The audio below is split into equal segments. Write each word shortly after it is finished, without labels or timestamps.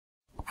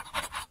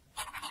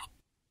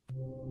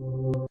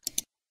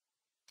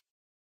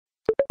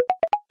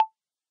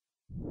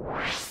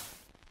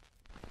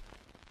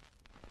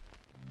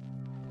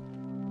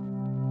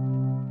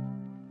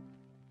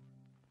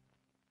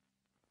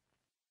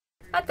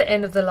At the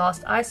end of the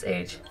last ice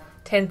age,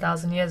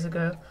 10,000 years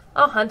ago,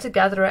 our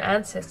hunter-gatherer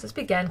ancestors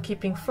began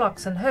keeping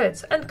flocks and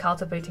herds and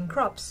cultivating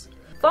crops.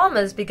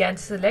 Farmers began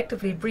to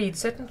selectively breed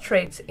certain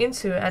traits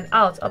into and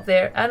out of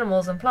their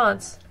animals and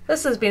plants.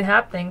 This has been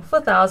happening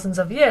for thousands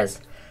of years,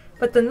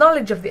 but the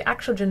knowledge of the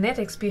actual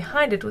genetics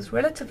behind it was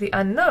relatively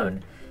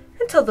unknown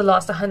until the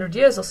last 100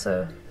 years or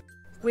so.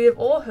 We have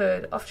all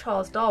heard of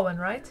Charles Darwin,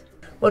 right?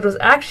 What was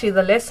actually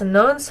the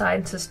lesser-known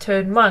scientist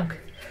turned monk,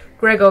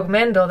 Gregor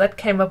Mendel, that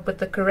came up with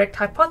the correct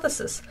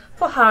hypothesis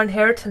for how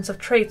inheritance of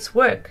traits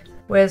work,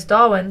 whereas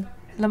Darwin,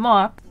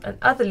 Lamarck, and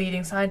other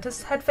leading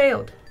scientists had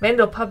failed.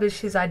 Mendel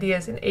published his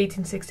ideas in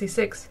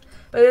 1866,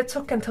 but it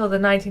took until the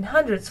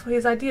 1900s for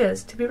his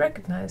ideas to be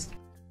recognized.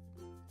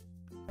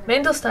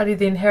 Mendel studied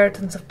the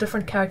inheritance of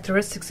different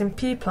characteristics in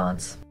pea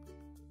plants.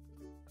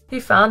 He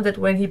found that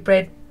when he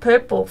bred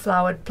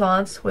purple-flowered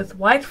plants with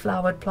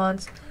white-flowered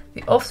plants,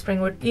 the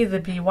offspring would either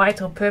be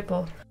white or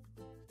purple,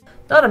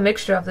 not a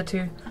mixture of the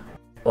two,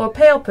 or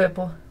pale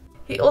purple.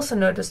 He also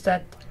noticed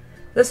that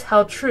this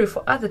held true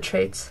for other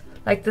traits,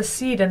 like the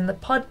seed and the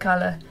pod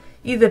color,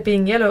 either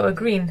being yellow or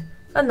green,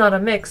 and not a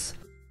mix,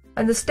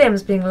 and the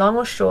stems being long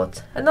or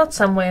short, and not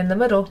somewhere in the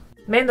middle.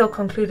 Mendel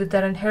concluded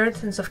that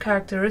inheritance of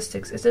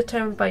characteristics is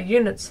determined by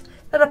units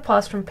that are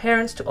passed from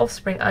parents to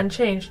offspring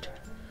unchanged.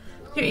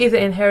 You either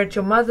inherit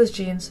your mother's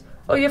genes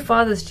or your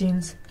father's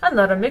genes, and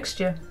not a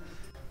mixture.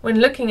 When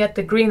looking at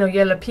the green or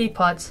yellow pea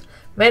pods,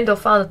 Mendel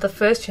found that the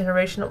first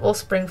generation of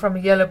offspring from a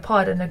yellow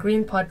pod and a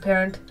green pod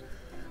parent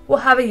will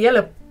have a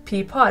yellow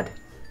pea pod,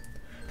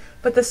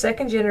 but the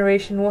second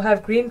generation will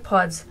have green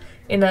pods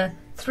in a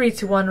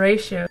 3-to-1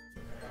 ratio.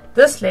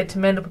 This led to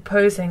Mendel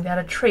proposing that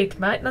a trait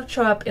might not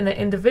show up in an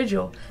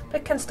individual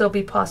but can still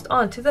be passed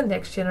on to the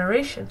next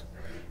generation.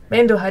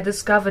 Mendel had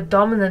discovered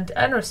dominant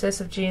and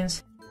recessive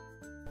genes.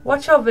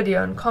 Watch our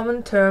video on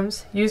common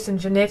terms used in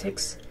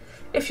genetics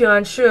if you're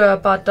unsure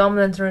about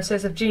dominant and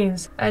recessive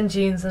genes and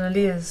genes and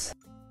alleles.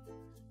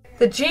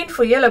 The gene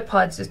for yellow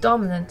pods is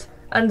dominant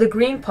and the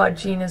green pod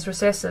gene is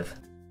recessive.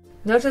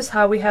 Notice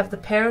how we have the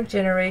parent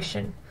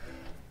generation,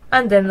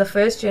 and then the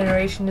first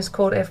generation is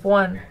called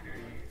F1,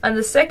 and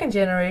the second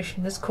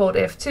generation is called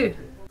F2.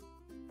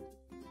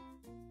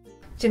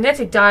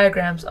 Genetic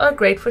diagrams are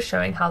great for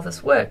showing how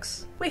this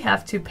works. We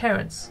have two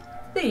parents.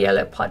 The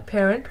yellow pod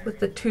parent with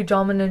the two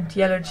dominant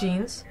yellow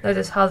genes,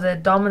 notice how the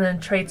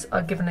dominant traits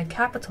are given a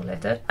capital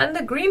letter, and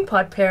the green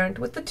pod parent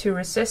with the two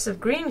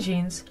recessive green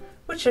genes,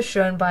 which are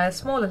shown by a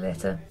smaller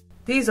letter.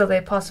 These are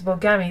their possible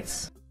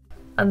gametes,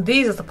 and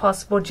these are the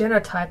possible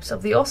genotypes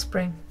of the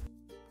offspring.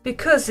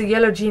 Because the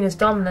yellow gene is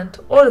dominant,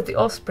 all of the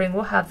offspring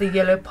will have the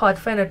yellow pod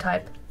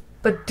phenotype,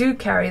 but do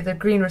carry the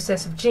green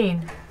recessive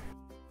gene.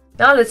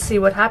 Now let's see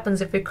what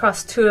happens if we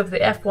cross two of the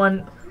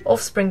F1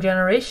 offspring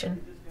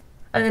generation.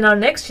 And in our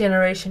next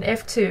generation,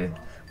 F2,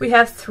 we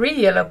have 3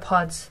 yellow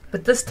pods,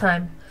 but this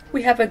time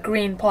we have a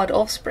green pod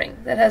offspring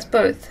that has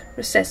both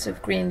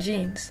recessive green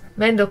genes.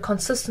 Mendel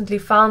consistently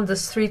found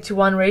this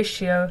 3-to-1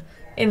 ratio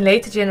in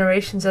later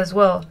generations as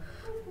well,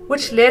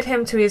 which led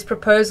him to his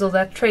proposal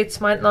that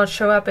traits might not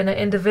show up in an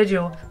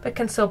individual but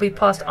can still be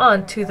passed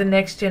on to the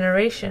next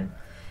generation.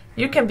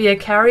 You can be a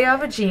carrier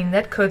of a gene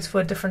that codes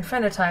for a different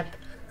phenotype,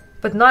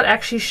 but not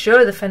actually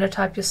show the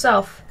phenotype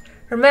yourself.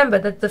 Remember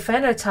that the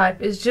phenotype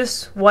is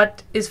just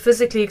what is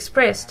physically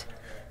expressed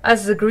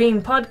as the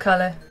green pod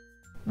color.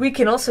 We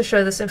can also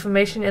show this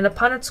information in a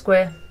Punnett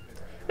square.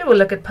 We will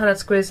look at Punnett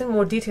squares in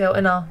more detail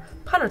in our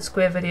Punnett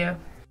square video.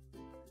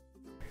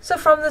 So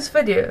from this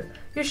video,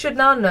 you should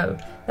now know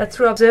that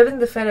through observing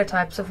the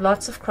phenotypes of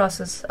lots of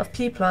crosses of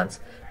pea plants,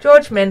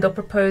 George Mendel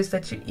proposed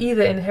that you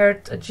either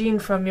inherit a gene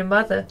from your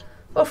mother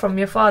or from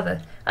your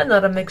father, and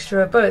not a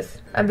mixture of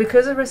both. And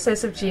because of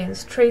recessive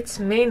genes, traits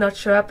may not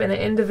show up in an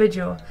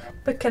individual,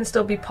 but can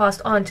still be passed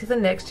on to the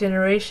next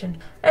generation,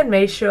 and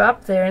may show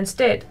up there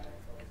instead,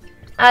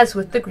 as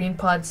with the green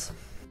pods.